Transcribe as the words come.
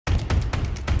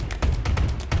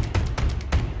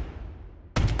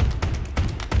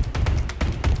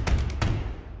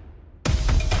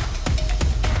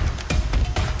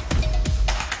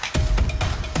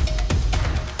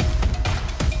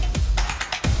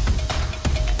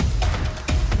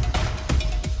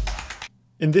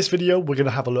In this video, we're going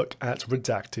to have a look at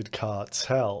Redacted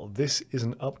Cartel. This is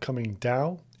an upcoming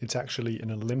DAO. It's actually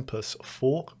an Olympus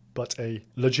fork, but a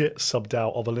legit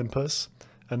sub-DAO of Olympus.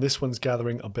 And this one's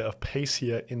gathering a bit of pace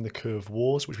here in the Curve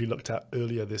Wars, which we looked at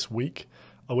earlier this week.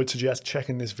 I would suggest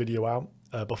checking this video out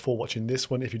before watching this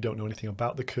one if you don't know anything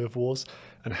about the Curve Wars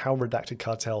and how Redacted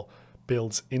Cartel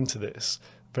builds into this.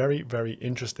 Very, very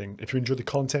interesting. If you enjoy the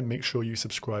content, make sure you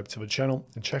subscribe to the channel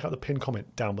and check out the pinned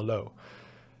comment down below.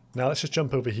 Now let's just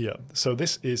jump over here. So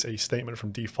this is a statement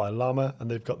from DeFi Llama,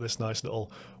 and they've got this nice little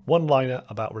one-liner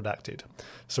about Redacted.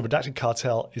 So Redacted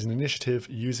Cartel is an initiative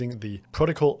using the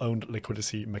protocol-owned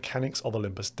liquidity mechanics of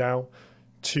Olympus DAO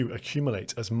to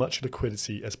accumulate as much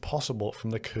liquidity as possible from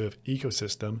the Curve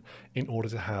ecosystem in order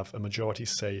to have a majority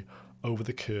say over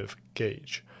the Curve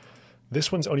gauge. This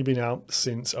one's only been out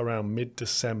since around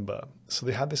mid-December. So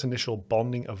they had this initial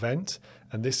bonding event,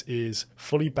 and this is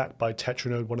fully backed by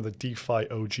Tetranode, one of the DeFi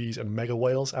OGs and mega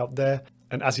whales out there.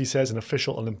 And as he says, an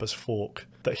official Olympus fork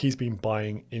that he's been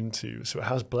buying into. So it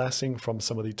has blessing from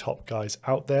some of the top guys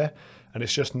out there, and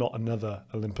it's just not another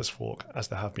Olympus fork as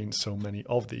there have been so many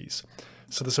of these.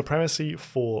 So the supremacy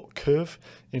for Curve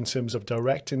in terms of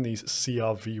directing these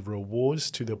CRV rewards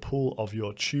to the pool of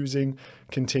your choosing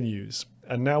continues.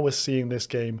 And now we're seeing this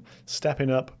game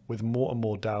stepping up with more and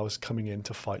more DAOs coming in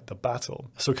to fight the battle.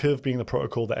 So Curve being the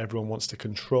protocol that everyone wants to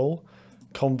control,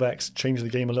 Convex changed the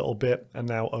game a little bit and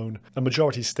now own a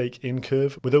majority stake in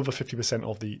Curve with over 50%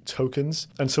 of the tokens.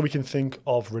 And so we can think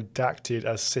of Redacted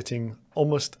as sitting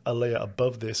almost a layer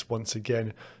above this once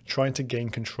again, trying to gain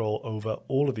control over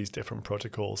all of these different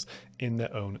protocols in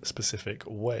their own specific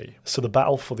way. So the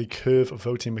battle for the Curve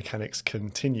voting mechanics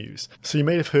continues. So you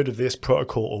may have heard of this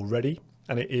protocol already,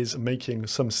 and it is making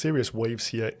some serious waves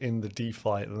here in the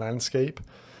DeFi landscape.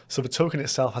 So the token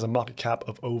itself has a market cap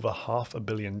of over $500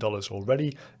 million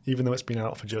already, even though it's been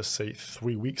out for just say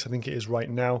 3 weeks, I think it is right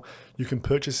now. You can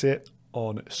purchase it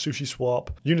on SushiSwap,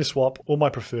 Uniswap, or my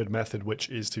preferred method, which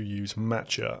is to use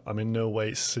Matcha. I'm in no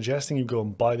way suggesting you go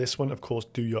and buy this one. Of course,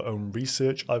 do your own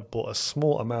research. I've bought a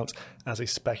small amount as a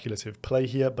speculative play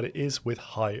here, but it is with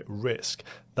high risk.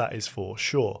 That is for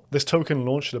sure. This token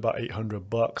launched at about 800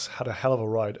 bucks, had a hell of a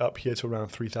ride up here to around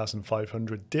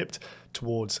 3,500, dipped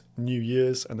towards New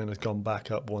Year's, and then has gone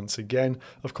back up once again.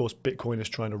 Of course, Bitcoin is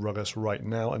trying to rug us right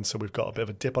now, and so we've got a bit of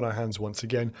a dip on our hands once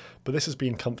again, but this has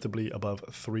been comfortably above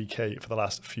 3K for the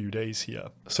last few days here.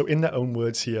 So in their own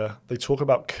words here, they talk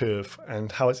about Curve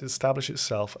and how it's established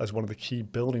itself as one of the key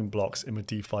building blocks in the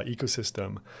DeFi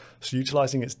ecosystem. So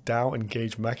utilizing its DAO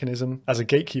engage mechanism as a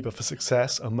gatekeeper for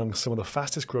success among some of the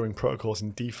fastest growing protocols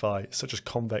in DeFi, such as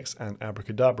Convex and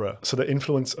Abracadabra. So the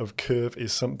influence of Curve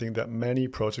is something that many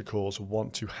protocols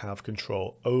want to have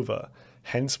control over.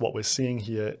 Hence, what we're seeing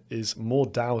here is more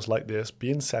DAOs like this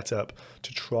being set up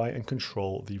to try and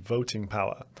control the voting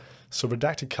power. So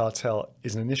Redacted Cartel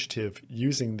is an initiative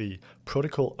using the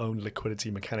protocol-owned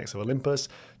liquidity mechanics of Olympus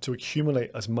to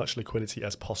accumulate as much liquidity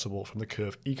as possible from the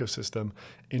Curve ecosystem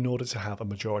in order to have a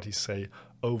majority say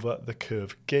over the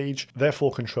Curve gauge,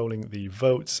 therefore controlling the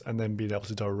votes and then being able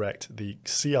to direct the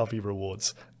CRV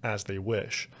rewards as they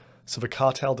wish. So the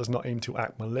cartel does not aim to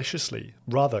act maliciously,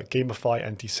 rather gamify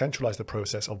and decentralize the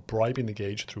process of bribing the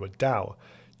gauge through a DAO.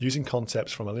 Using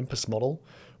concepts from Olympus model,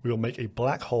 we will make a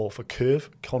black hole for Curve,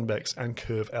 Convex, and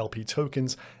Curve LP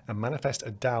tokens and manifest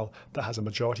a DAO that has a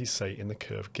majority say in the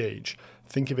Curve gauge.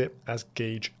 Think of it as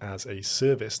gauge as a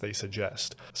service, they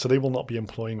suggest. So they will not be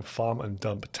employing farm and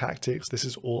dump tactics. This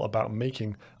is all about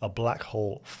making a black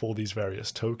hole for these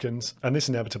various tokens. And this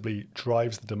inevitably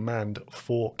drives the demand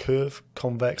for Curve,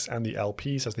 Convex, and the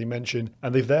LPs, as they mentioned.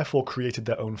 And they've therefore created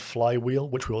their own flywheel,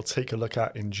 which we will take a look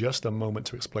at in just a moment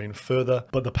to explain further.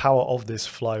 But the power of this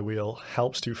flywheel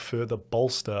helps to further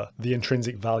bolster the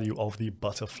intrinsic value of the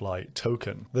Btrfly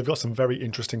token. They've got some very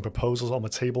interesting proposals on the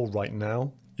table right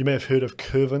now. You may have heard of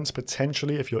Curvents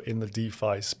potentially if you're in the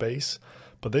DeFi space,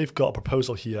 but they've got a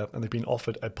proposal here and they've been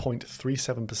offered a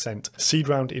 0.37% seed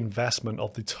round investment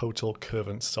of the total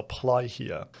Curvent supply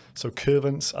here. So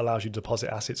Curvents allows you to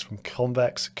deposit assets from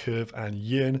Convex, Curve, and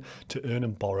Yearn to earn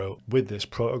and borrow with this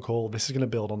protocol. This is going to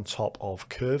build on top of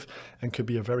Curve and could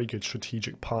be a very good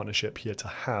strategic partnership here to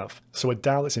have. So a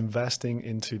DAO that's investing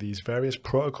into these various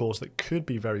protocols that could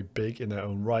be very big in their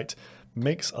own right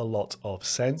makes a lot of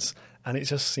sense, and it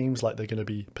just seems like they're going to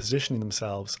be positioning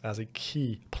themselves as a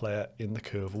key player in the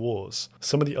Curve Wars.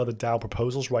 Some of the other DAO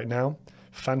proposals right now: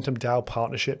 Phantom DAO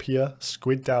partnership here,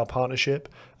 Squid DAO partnership,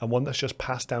 and one that's just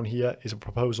passed down here is a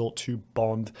proposal to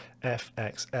bond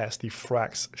FXS, the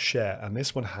Frax share, and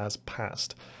this one has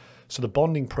passed. So the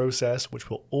bonding process, which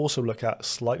we'll also look at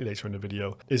slightly later in the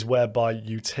video, is whereby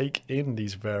you take in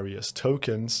these various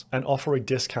tokens and offer a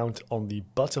discount on the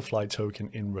Btrfly token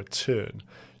in return.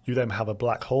 You then have a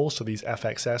black hole, so these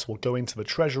FXS will go into the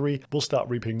treasury, we'll start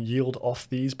reaping yield off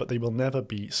these, but they will never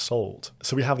be sold.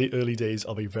 So we have the early days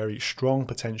of a very strong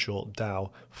potential DAO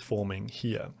forming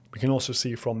here. We can also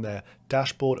see from their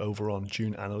dashboard over on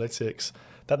June Analytics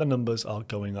that the numbers are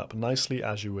going up nicely,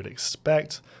 as you would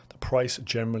expect. The price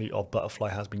generally of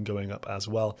Btrfly has been going up as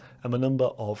well, and the number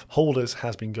of holders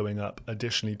has been going up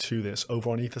additionally to this.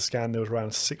 Over on Etherscan, there was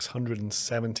around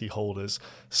 670 holders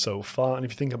so far, and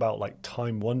if you think about like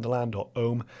Time Wonderland or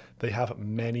Ohm, they have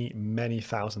many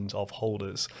thousands of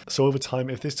holders. So over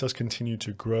time, if this does continue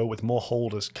to grow with more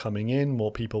holders coming in,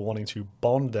 more people wanting to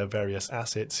bond their various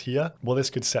assets here, well,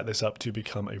 this could set this up to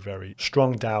become a very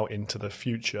strong DAO into the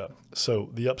future.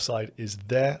 So the upside is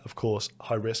there, of course,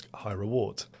 high risk, high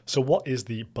reward. So what is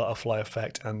the Btrfly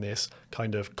effect and this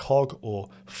kind of cog or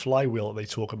flywheel they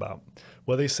talk about?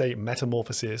 Well, they say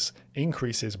metamorphosis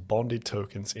increases bonded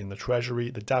tokens in the treasury.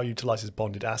 The DAO utilizes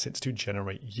bonded assets to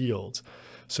generate yield.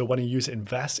 So when a user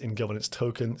invests in governance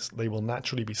tokens, they will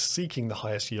naturally be seeking the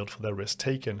highest yield for their risk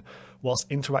taken. Whilst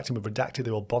interacting with Redacted,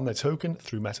 they will bond their token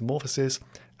through metamorphosis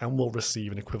and will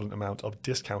receive an equivalent amount of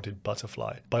discounted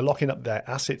Btrfly. By locking up their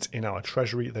assets in our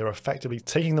treasury, they're effectively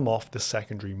taking them off the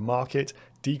secondary market,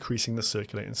 decreasing the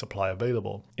circulating supply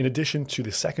available. In addition to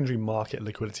the secondary market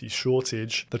liquidity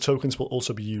shortage, the tokens will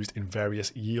also be used in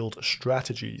various yield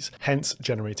strategies, hence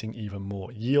generating even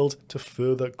more yield to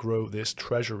further grow this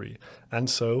treasury. And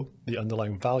so the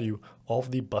underlying value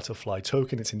of the Btrfly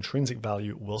token, its intrinsic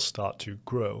value, will start to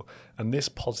grow. And this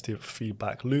positive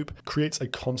feedback loop creates a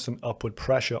constant upward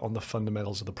pressure on the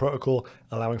fundamentals of the protocol,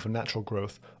 allowing for natural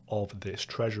growth of this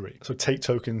treasury. So take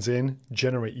tokens in,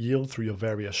 generate yield through your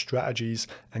various strategies,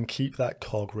 and keep that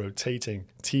cog rotating.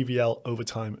 TVL over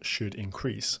time should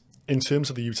increase. In terms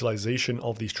of the utilization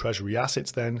of these treasury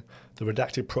assets then, the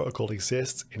Redacted protocol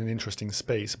exists in an interesting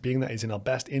space, being that it's in our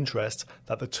best interest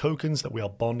that the tokens that we are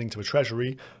bonding to a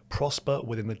treasury prosper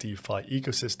within the DeFi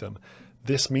ecosystem.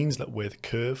 This means that with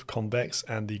Curve, Convex,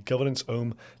 and the governance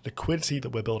Ohm liquidity that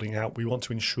we're building out, we want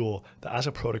to ensure that as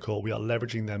a protocol, we are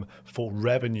leveraging them for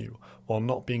revenue while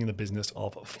not being in the business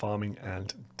of farming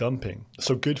and dumping.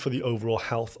 So good for the overall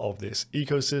health of this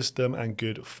ecosystem and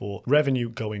good for revenue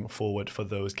going forward for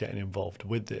those getting involved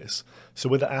with this. So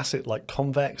with an asset like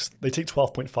Convex, they take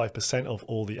 12.5% of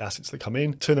all the assets that come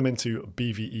in, turn them into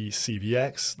BVE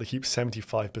CVX. They keep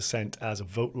 75% as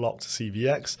vote locked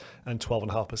CVX and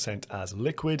 12.5% as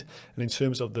liquid. And in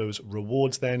terms of those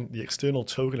rewards then, the external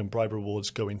token and bribe rewards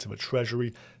go into the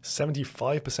treasury.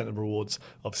 75% of rewards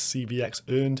of CVX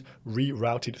earned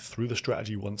rerouted through the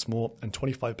strategy once more, and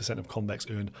 25% of Convex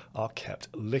earned are kept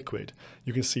liquid.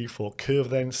 You can see for Curve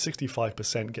then,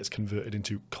 65% gets converted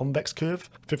into Convex Curve,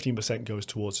 15% goes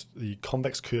towards the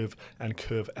Convex Curve and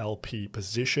Curve LP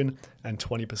position, and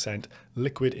 20%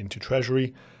 liquid into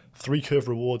treasury. 3 Curve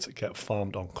rewards get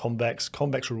farmed on Convex.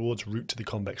 Convex rewards route to the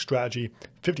Convex strategy.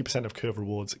 50% of Curve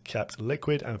rewards kept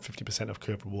liquid, and 50% of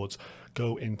Curve rewards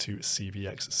go into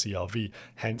CVX CRV,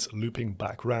 hence looping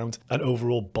back round and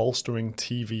overall bolstering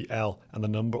TVL and the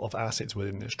number of assets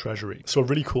within this treasury. So a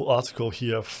really cool article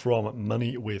here from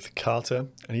Money with Carter,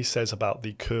 and he says about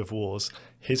the Curve Wars,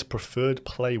 his preferred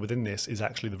play within this is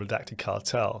actually the Redacted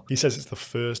Cartel. He says it's the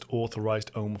first authorized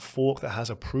Ohm fork that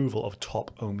has approval of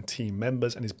top Ohm team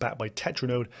members and is backed by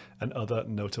Tetranode and other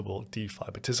notable DeFi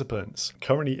participants.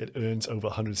 Currently, it earns over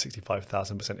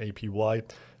 165,000% APY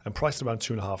and priced around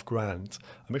 2.5 grand.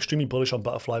 I'm extremely bullish on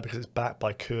Btrfly because it's backed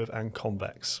by Curve and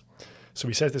Convex. So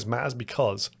he says this matters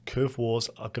because Curve Wars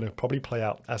are going to probably play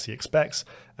out as he expects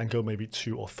and go maybe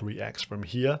 2 or 3x from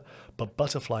here, but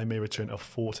Btrfly may return a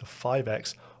 4 to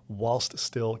 5x whilst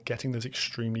still getting those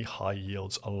extremely high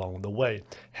yields along the way.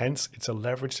 Hence, it's a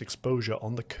leveraged exposure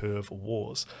on the Curve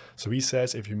Wars. So he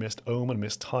says if you missed Ohm and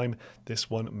missed Time, this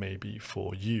one may be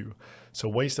for you. So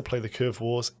ways to play the Curve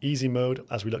Wars: easy mode,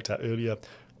 as we looked at earlier,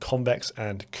 Convex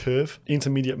and Curve.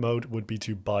 Intermediate mode would be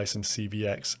to buy some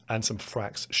CVX and some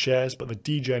Frax shares, but the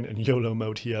degen and YOLO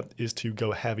mode here is to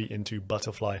go heavy into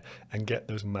Btrfly and get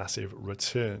those massive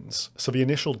returns. So the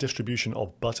initial distribution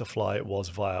of Btrfly was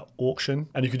via auction,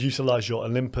 and you could utilize your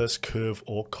Olympus, Curve,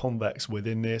 or Convex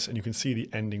within this, and you can see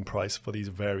the ending price for these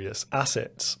various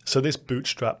assets. So this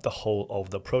bootstrapped the whole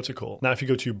of the protocol. Now, if you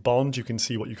go to bond, you can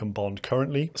see what you can bond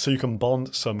currently. So you can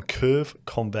bond some Curve,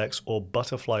 Convex, or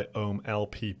Btrfly Ohm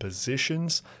LP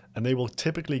positions, and they will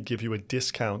typically give you a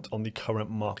discount on the current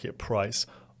market price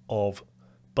of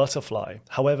Btrfly.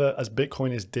 However, as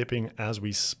Bitcoin is dipping as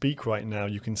we speak right now,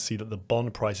 you can see that the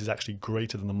bond price is actually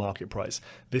greater than the market price.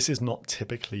 This is not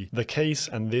typically the case,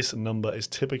 and this number is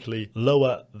typically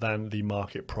lower than the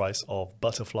market price of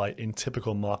Btrfly in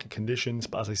typical market conditions.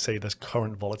 But as I say, there's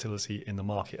current volatility in the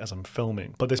market as I'm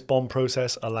filming. But this bond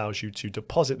process allows you to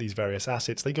deposit these various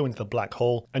assets. They go into the black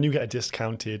hole and you get a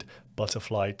discounted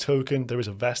Btrfly token. There is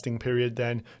a vesting period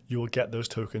then. You will get those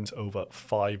tokens over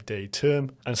 5-day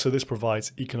term. And so this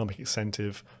provides economic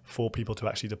incentive for people to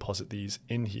actually deposit these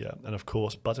in here. And of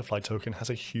course, Btrfly token has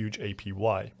a huge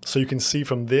APY. So you can see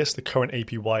from this, the current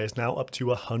APY is now up to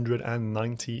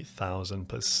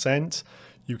 190,000%.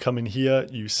 You come in here,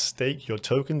 you stake your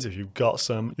tokens if you've got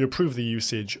some, you approve the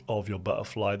usage of your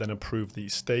Btrfly, then approve the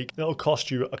stake. It'll cost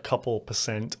you a couple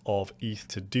percent of ETH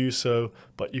to do so,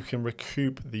 but you can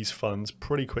recoup these funds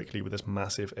pretty quickly with this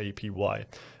massive APY.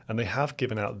 And they have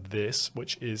given out this,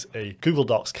 which is a Google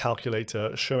Docs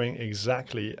calculator showing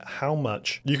exactly how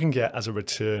much you can get as a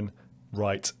return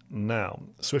right now.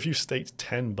 So if you staked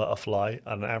 10 Btrfly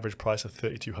at an average price of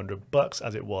 $3,200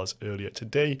 as it was earlier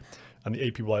today, and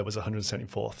the APY was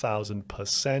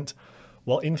 174,000%,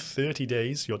 well, in 30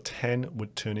 days, your 10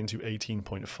 would turn into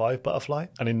 18.5 Btrfly,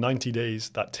 and in 90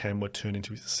 days, that 10 would turn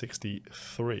into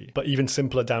 63. But even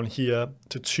simpler down here,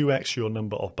 to 2x your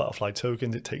number of Btrfly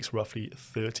tokens, it takes roughly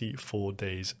 34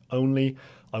 days only.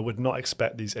 I would not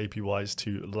expect these APYs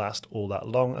to last all that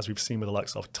long. As we've seen with the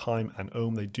likes of Time and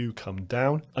Ohm, they do come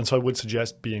down. And so I would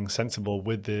suggest being sensible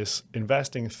with this,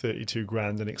 investing 32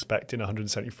 grand and expecting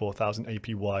 174,000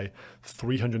 APY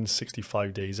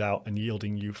 365 days out and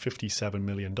yielding you $57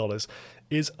 million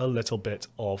is a little bit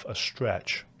of a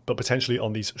stretch. But potentially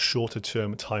on these shorter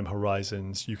term time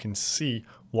horizons, you can see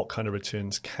what kind of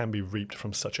returns can be reaped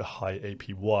from such a high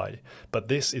APY. But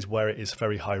this is where it is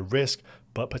very high risk,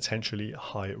 but potentially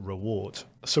high reward.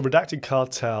 So Redacted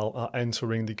Cartel are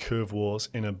entering the curve wars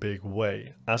in a big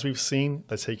way. As we've seen,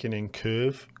 they're taking in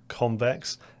Curve,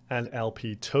 Convex, and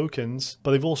LP tokens,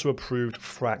 but they've also approved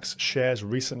Frax shares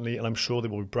recently, and I'm sure they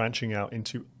will be branching out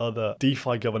into other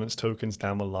DeFi governance tokens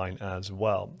down the line as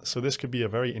well. So this could be a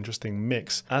very interesting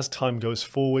mix as time goes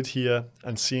forward here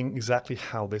and seeing exactly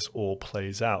how this all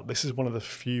plays out. This is one of the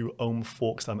few Ohm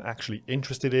forks I'm actually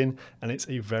interested in, and it's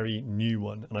a very new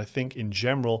one. And I think in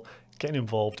general, getting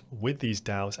involved with these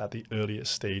DAOs at the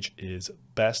earliest stage is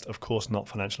best. Of course, not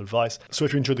financial advice. So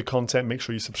if you enjoyed the content, make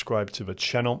sure you subscribe to the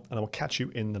channel, and I will catch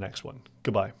you in the next one.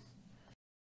 Goodbye.